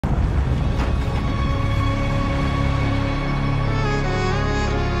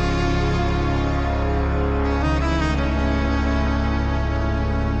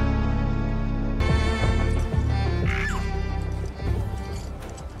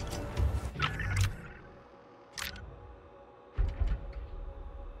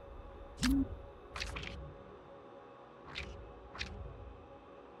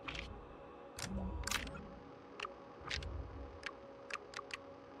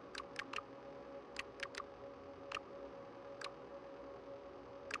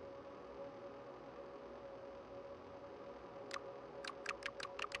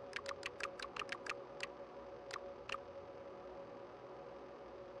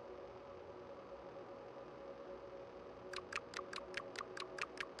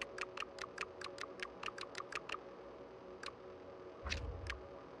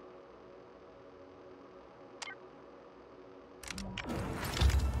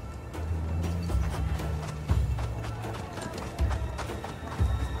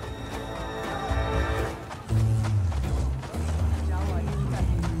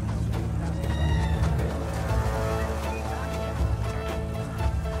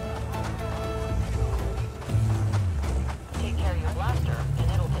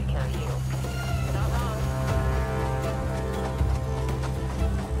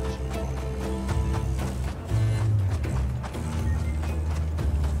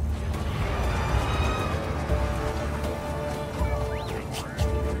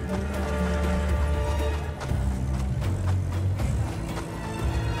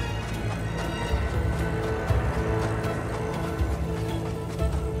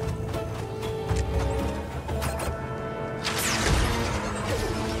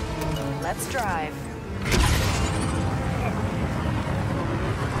Let's drive.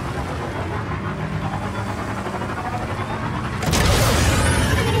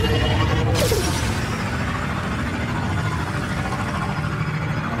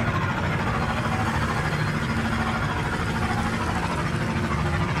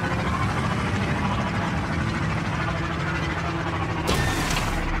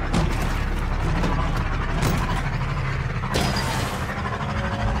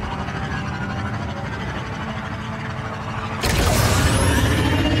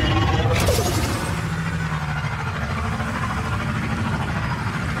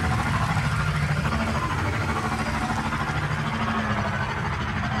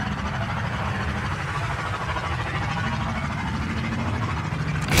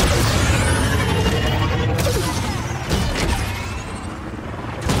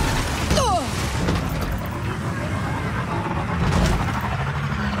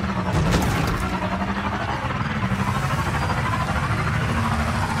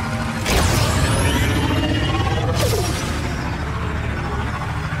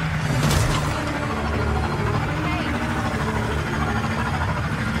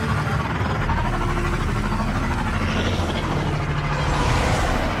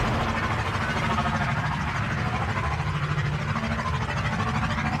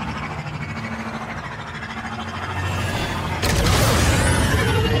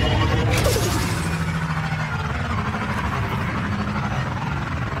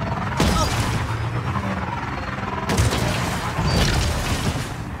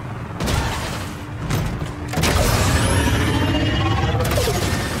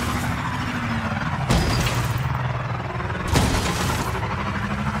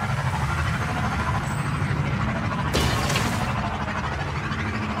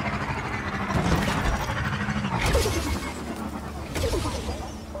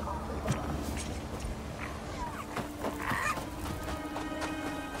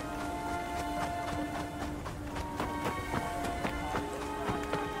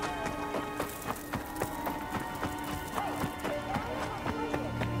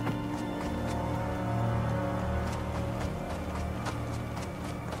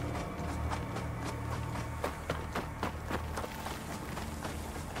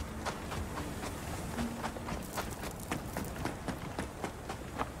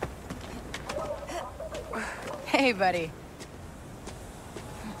 Hey, buddy.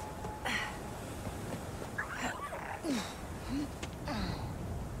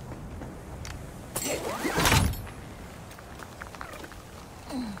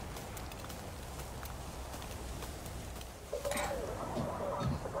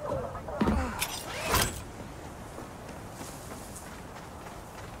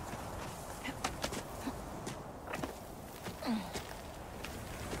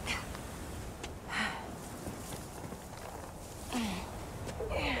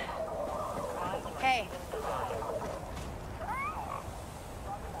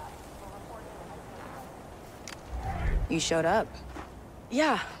 You showed up.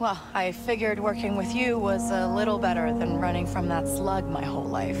 Yeah, well, I figured working with you was a little better than running from that slug my whole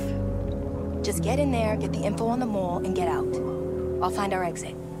life. Just get in there, get the info on the mole, and get out. I'll find our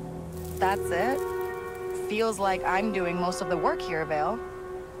exit. That's it? Feels like I'm doing most of the work here, Vail.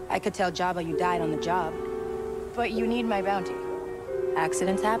 I could tell Jabba you died on the job. But you need my bounty.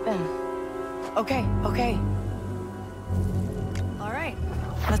 Accidents happen. Okay, okay. All right,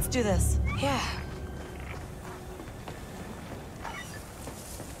 let's do this. Yeah.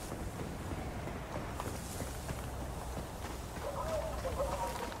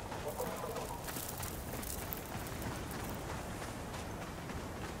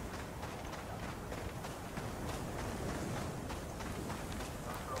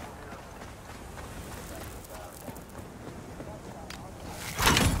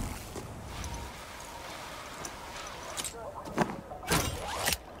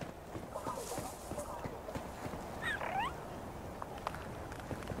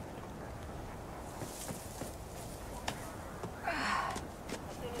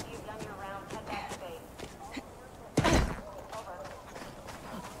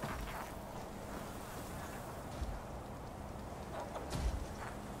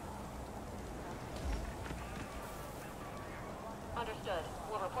 Understood.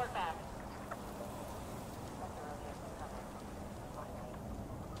 We'll report back.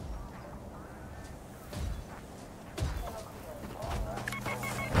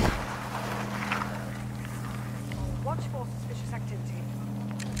 Watch for suspicious activity.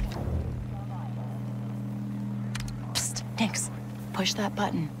 Psst, Nix. Push that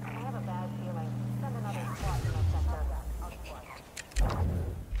button. I have a bad feeling. Send another squad to that sector. I'll report.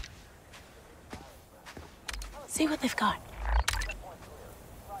 See what they've got.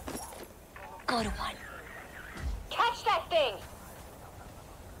 Good one. Catch that thing!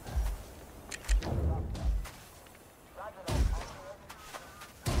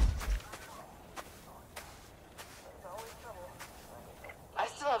 I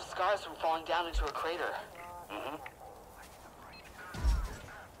still have scars from falling down into a crater.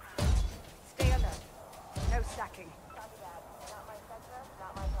 Stay alert. No stacking.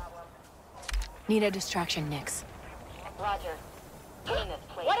 Need a distraction, Nix. Roger. Clean this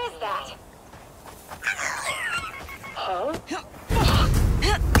place. What is that? Huh?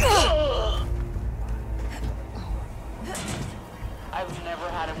 I've never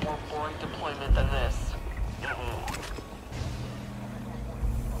had a more boring deployment than this. Any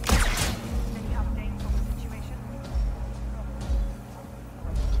updates on the situation?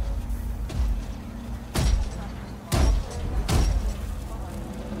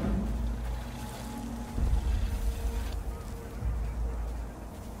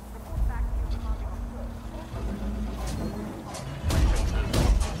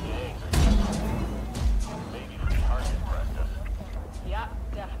 Yeah,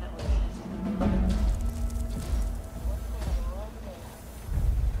 definitely.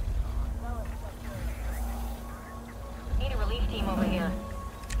 Need a relief team over here.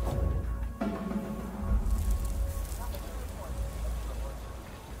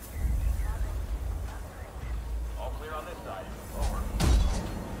 All clear on this side.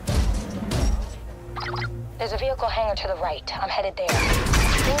 There's a vehicle hangar to the right. I'm headed there.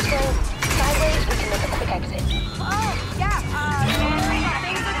 Things go sideways, we can make a quick exit. Oh, yeah,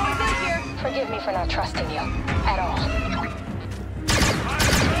 things are going good here. Forgive me for not trusting you. At all.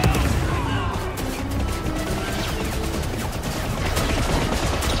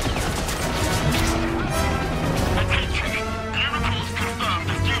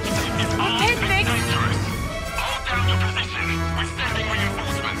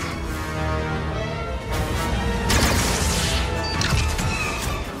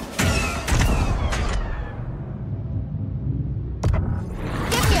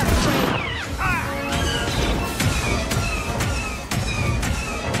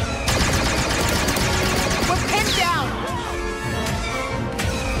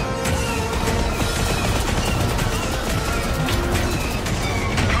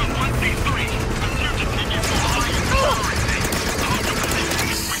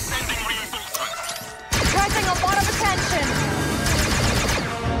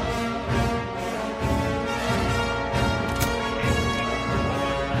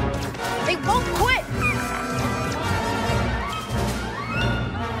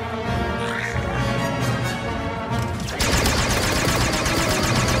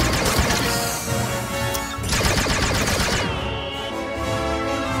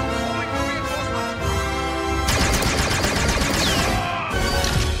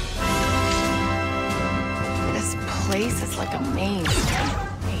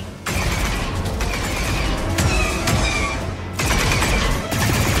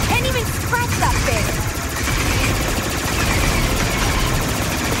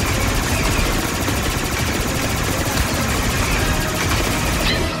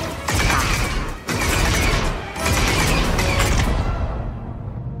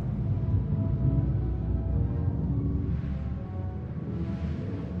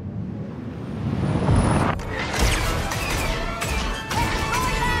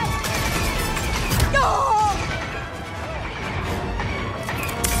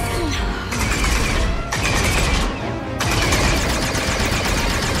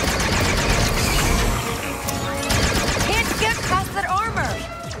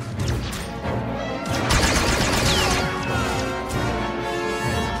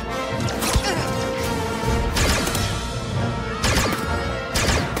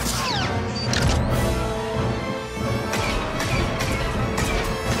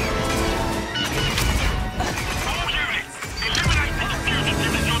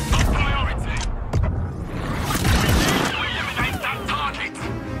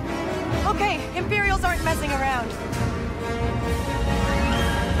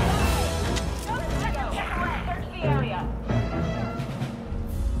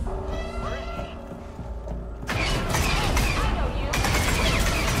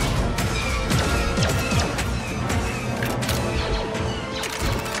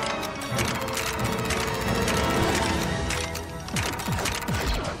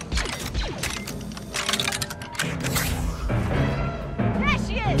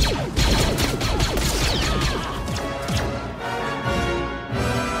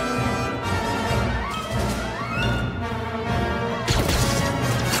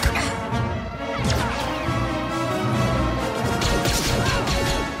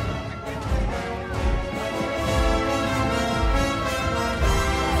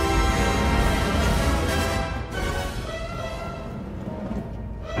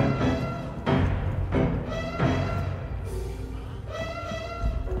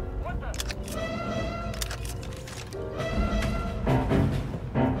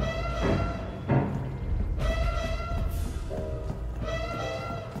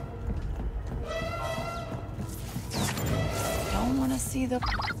 the...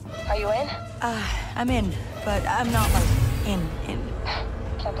 Are you in? I'm in, but I'm not, like, in.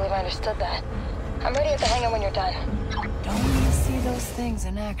 Can't believe I understood that. I'm ready at the hangar when you're done. Don't want to see those things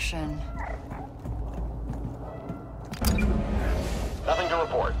in action. Nothing to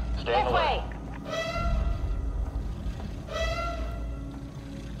report. Staying This alert. way!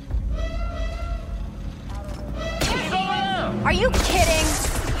 Are you kidding?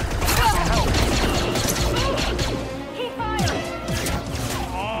 Keep firing!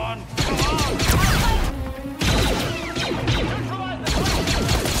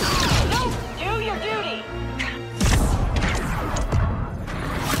 Do your duty!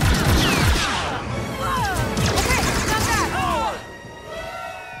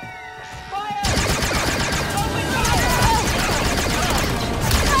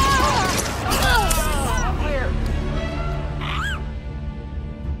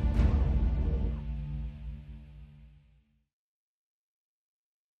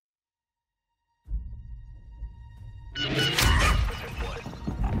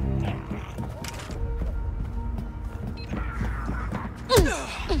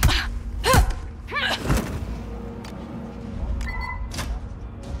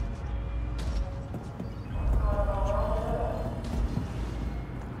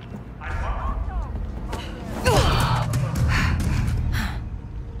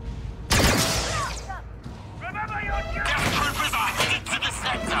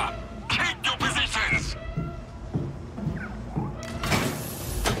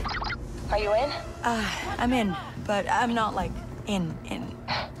 Are you in? I'm in, but I'm not, like, in.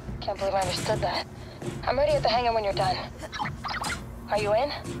 Can't believe I understood that. I'm ready at the hangar when you're done. Are you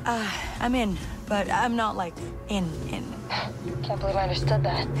in? I'm in, but I'm not, like, in. Can't believe I understood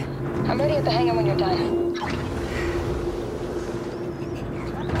that. I'm ready at the hangar when you're done.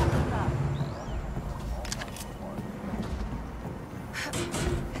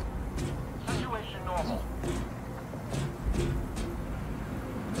 Situation normal.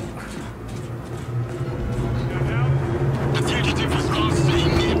 The fugitive was last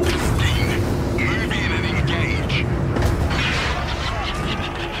seen near Pristine. Move in and engage.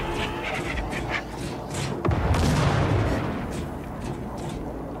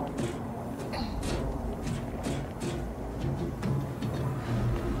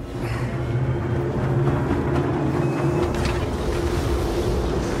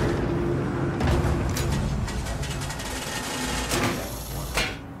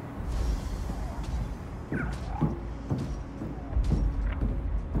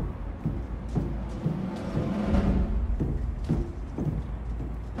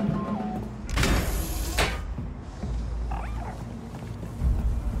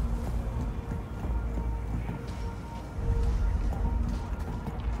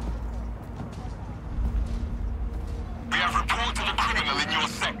 We have reported a criminal in your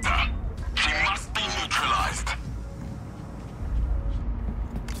sector. She must be neutralized.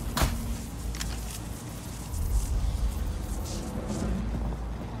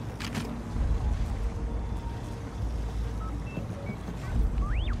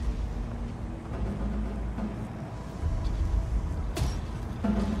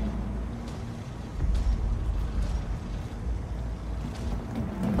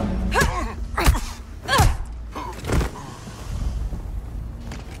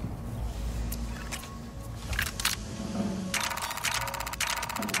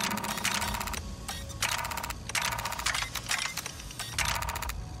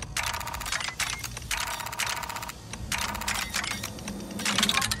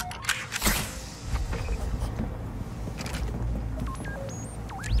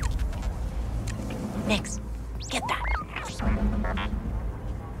 Nix, get that.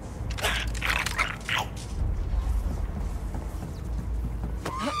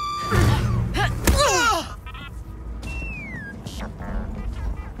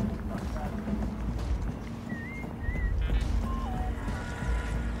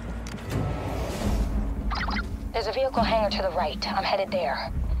 There's a vehicle hangar to the right. I'm headed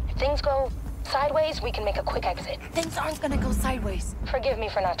there. If things go sideways, we can make a quick exit. Things aren't gonna go sideways. Forgive me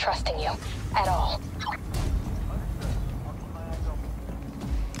for not trusting you. At all.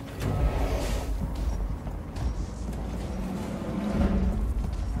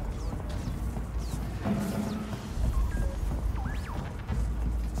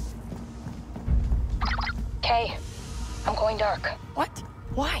 Kay, I'm going dark. What?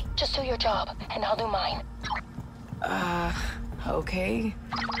 Why? Just do your job, and I'll do mine. Okay.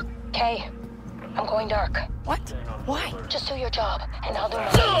 Kay, I'm going dark. What? Why? Just do your job, and I'll do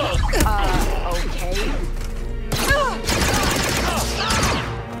mine. Okay.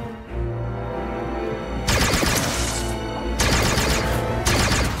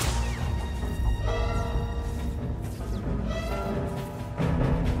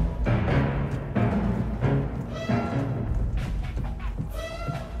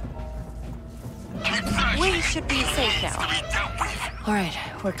 should be safe now. To be dealt with. All right,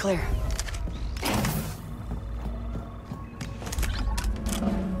 we're clear.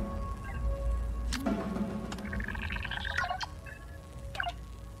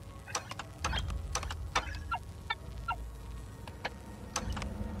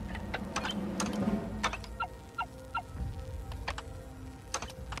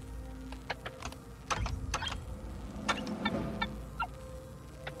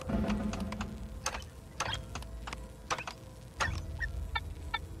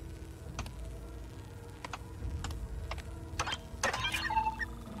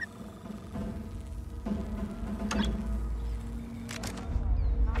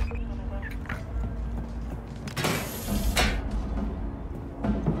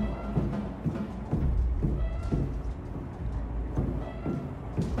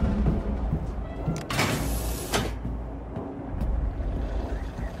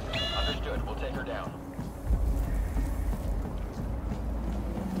 Understood. We'll take her down.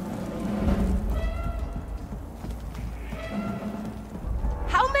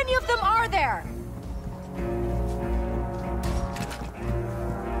 How many of them are there?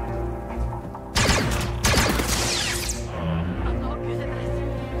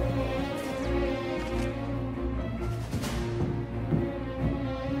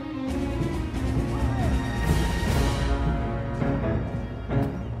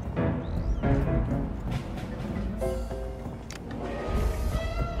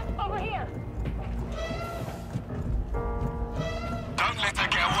 Over here! Don't let her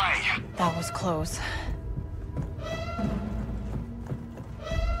get away. That was close.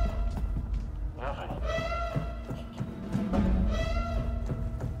 Nothing.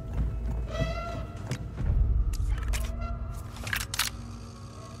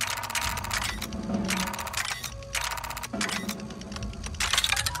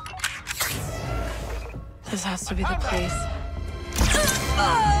 This has to be the place.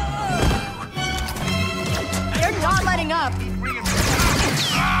 They're not letting up.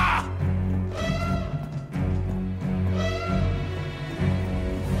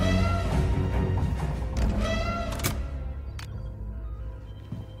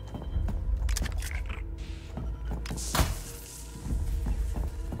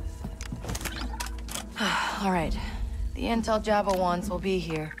 All right. The intel Jabba wants will be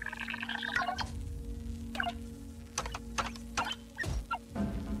here.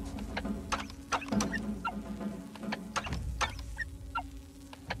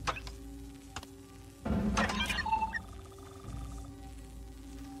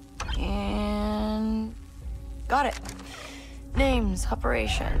 And... got it. Names,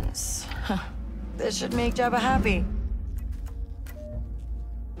 operations. This should make Jabba happy.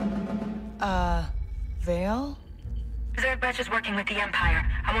 Vail? Zerek Besh is working with the Empire.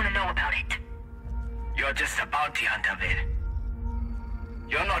 I want to know about it. You're just a bounty hunter, Vail.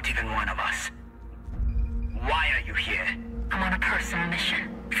 You're not even one of us. Why are you here? I'm on a personal mission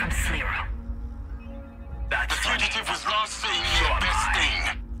from Slero. That's The funny. fugitive was last seen So near am I.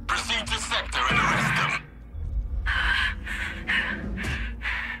 Bestine. Proceed to sector and arrest them.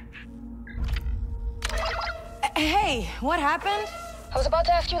 Hey, what happened? I was about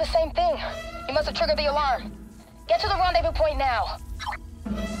to ask you the same thing. You must have triggered the alarm. Get to the rendezvous point now.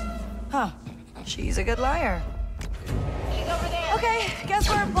 Huh. She's a good liar. She's over there! Okay, guess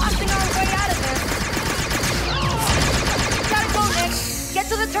we're blasting our way out of this. Gotta go, Nick. Get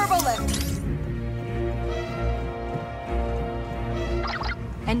to the turbo lift.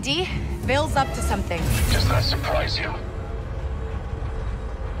 And D, Vail's up to something. Does that surprise you?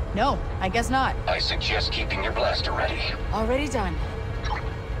 No, I guess not. I suggest keeping your blaster ready. Already done.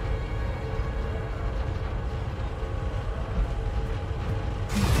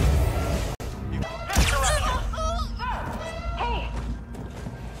 Hey!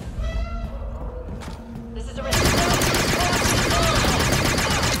 This is a risk.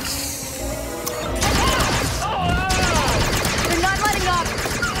 They're not letting up.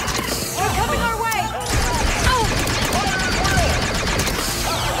 They're coming our way. Oh!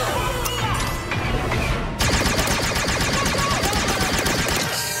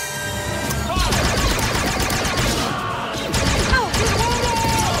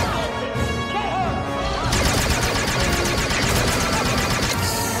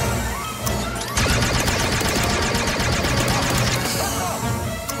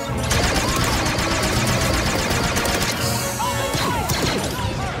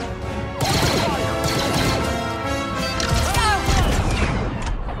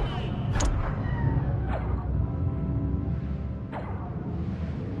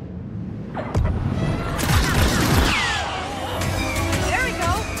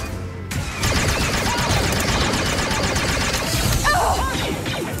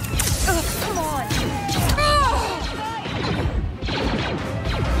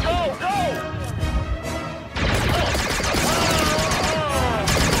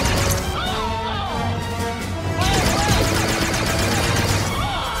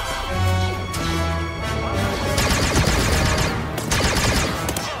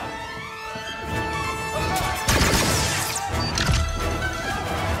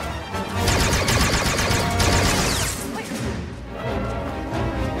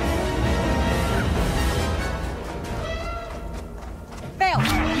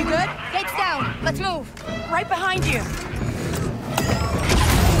 good? Gates down. Let's move. Right behind you.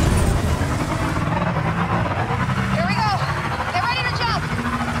 Here we go. Get ready to jump.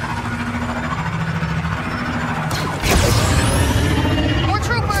 More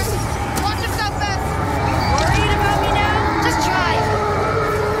troopers. Watch yourself, Beth. Worried about me now? Just try.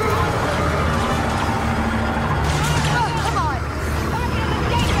 Oh, come on.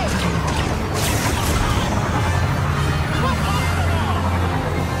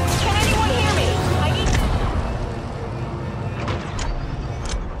 Can anyone hear me? I need...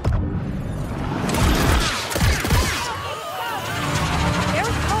 There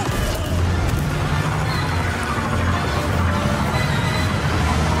it goes.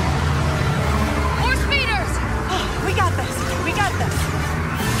 More speeders! Oh, we got this. We got this.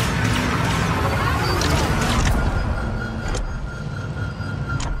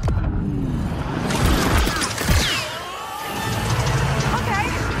 Okay.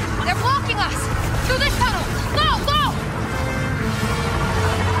 They're blocking us! Through this tunnel! Go! Go!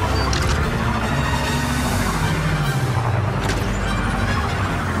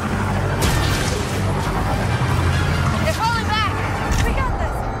 They're falling back! We got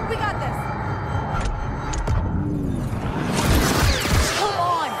this. We got this. Come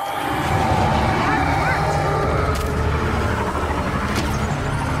on. That worked.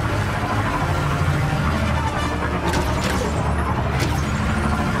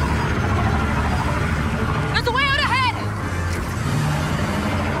 There's a way out ahead!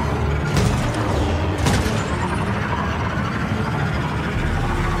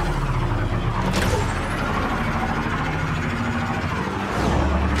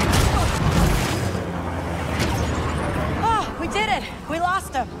 Oh, we did it. We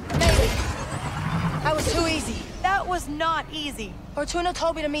lost him. Maybe. That was too easy. That was not easy. Fortuna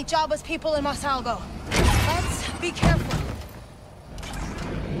told me to meet Jabba's people in Masalgo. Let's be careful.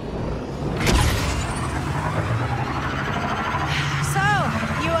 So,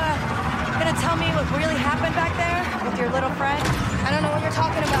 you, gonna tell me what really happened back there with your little friend? I don't know what you're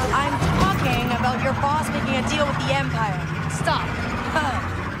talking about. I'm talking about your boss making a deal with the Empire. Stop.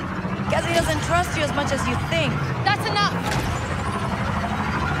 Guess he doesn't trust you as much as you think. That's enough.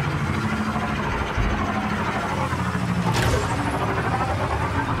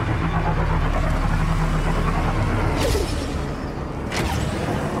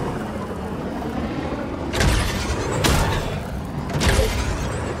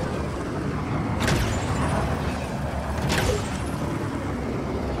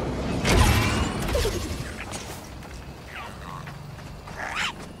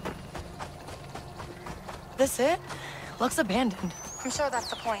 This it? Looks abandoned. I'm sure that's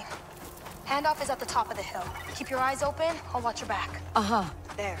the point. Handoff is at the top of the hill. Keep your eyes open. I'll watch your back. Uh-huh.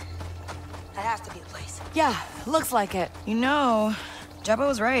 There. That has to be the place. Yeah, looks like it. You know, Jabba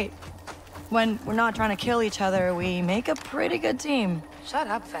was right. When we're not trying to kill each other, we make a pretty good team. Shut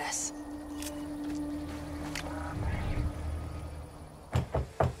up, Vess.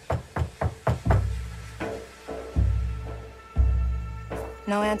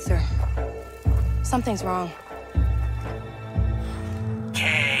 No answer. Something's wrong.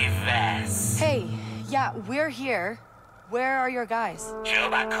 K-Vess. Hey, yeah, we're here. Where are your guys?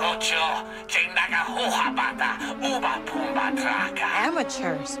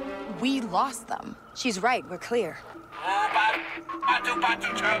 Amateurs. We lost them. She's right, we're clear.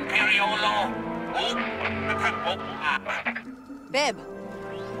 Bib.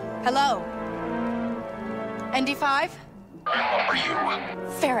 Hello. ND5? Are you?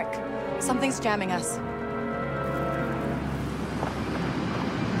 Ferric. Something's jamming us.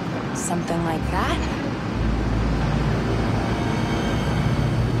 Something like that?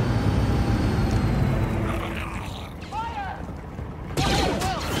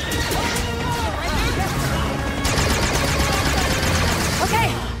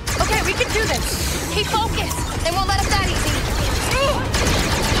 Okay, we can do this. Keep focused. They won't let us that easy.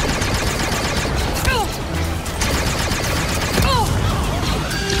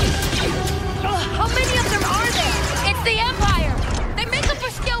 How many of them are there? It's the Empire. They make up for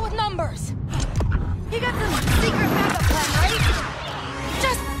skill with numbers. You got some secret backup plan, right?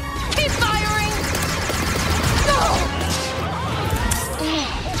 Just keep firing.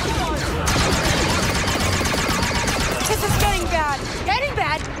 This is getting bad. Getting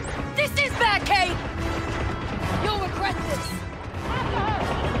bad? This is bad, Kate. You'll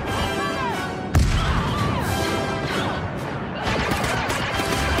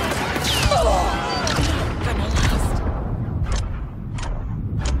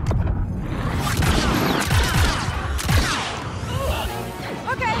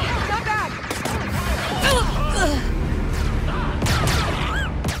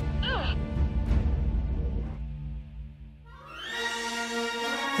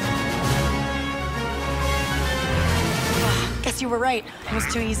right. It was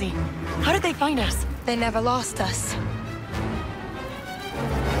too easy. How did they find us? They never lost us.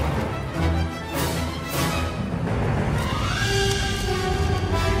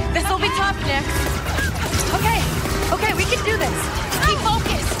 This'll be tough, Nick. Okay, we can do this. Keep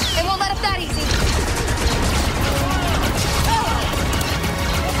focused. They won't let up that easy.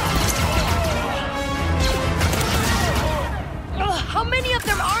 How many of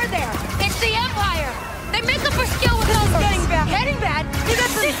them are there? It's the Empire. They make up for skill with numbers. Getting bad. You got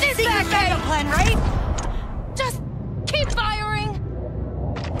some secret backup plan, right? Just keep firing.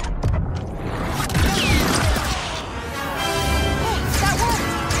 That worked.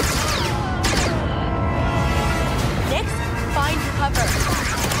 Nix, find cover.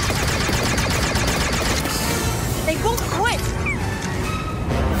 They won't quit.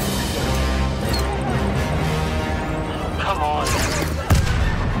 Come on.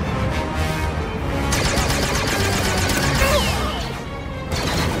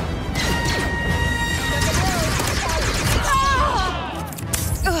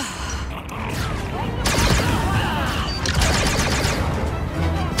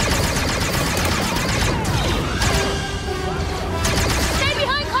 Stay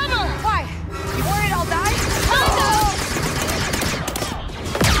behind cover. Why? You worried I'll die?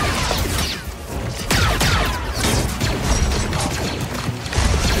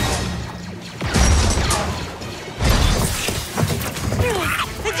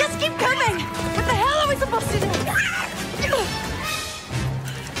 They just keep coming! What the hell are we supposed to do?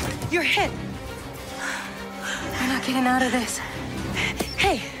 You're hit. We're not getting out of this.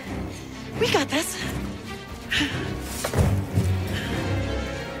 Hey, we got this.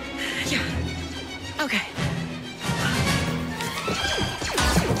 Yeah. Okay.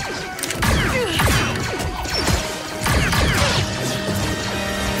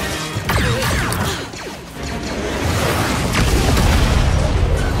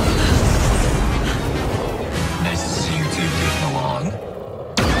 Nice to see you two getting along.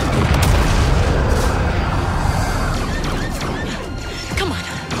 Come on,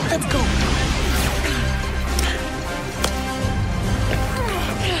 let's go.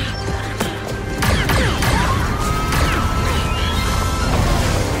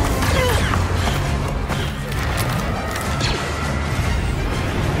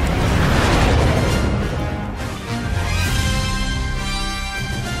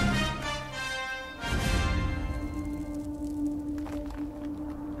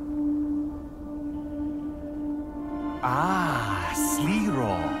 Ah,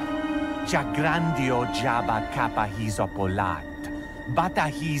 sliro. Jagrandio Jabba kappa his opolat. Bata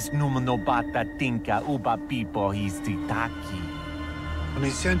his numno bata tinka uba pipo his titaki. And he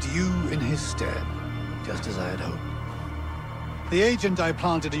sent you in his stead, just as I had hoped. The agent I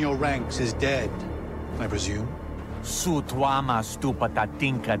planted in your ranks is dead, I presume? Sutwama stupata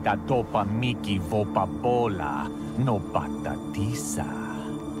tinka da dopa miki vopa bola no bata tisa.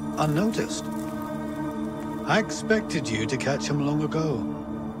 Unnoticed. I expected you to catch him long ago.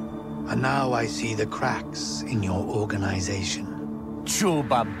 And now I see the cracks in your organization.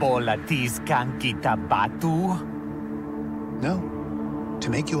 Chuba bola tis kankita batu? No. To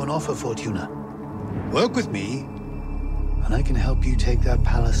make you an offer, Fortuna. Work with me, and I can help you take that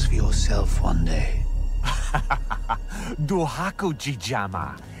palace for yourself one day. Duhaku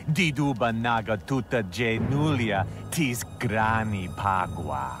jijama. Diduba naga tuta genulia tis grani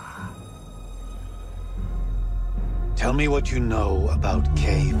pagua. Tell me what you know about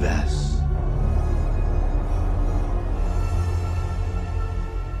K. Vess.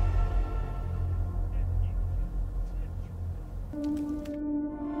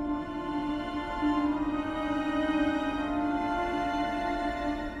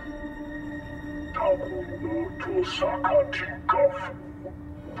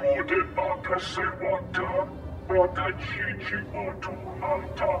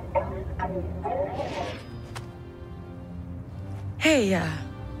 Hey,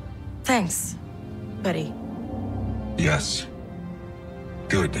 thanks, buddy. Yes.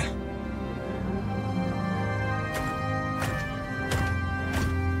 Good.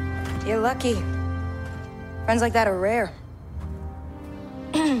 You're lucky. Friends like that are rare.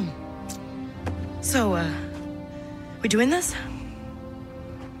 So, we doing this?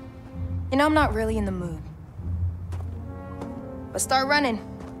 You know, I'm not really in the mood. But start running.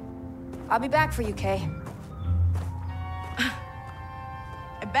 I'll be back for you, Kay.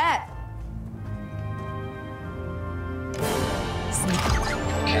 I bet.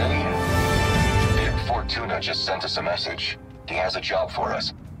 Okay. Big Fortuna just sent us a message. He has a job for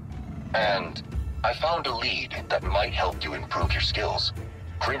us. And I found a lead that might help you improve your skills.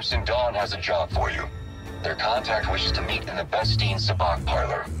 Crimson Dawn has a job for you. Their contact wishes to meet in the Bestine Sabak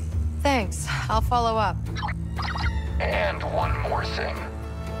parlor. Thanks. I'll follow up. And one more thing.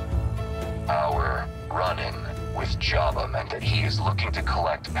 Our run-in with Jabba meant that he is looking to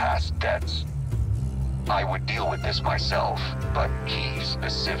collect past debts. I would deal with this myself, but he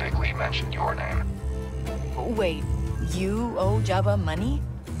specifically mentioned your name. Wait, you owe Jabba money?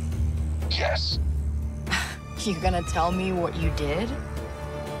 Yes. You gonna tell me what you did?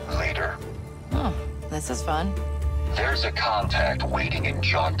 Later. Oh, this is fun. There's a contact waiting in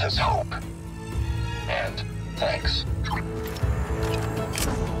Jonta's Hope. And thanks.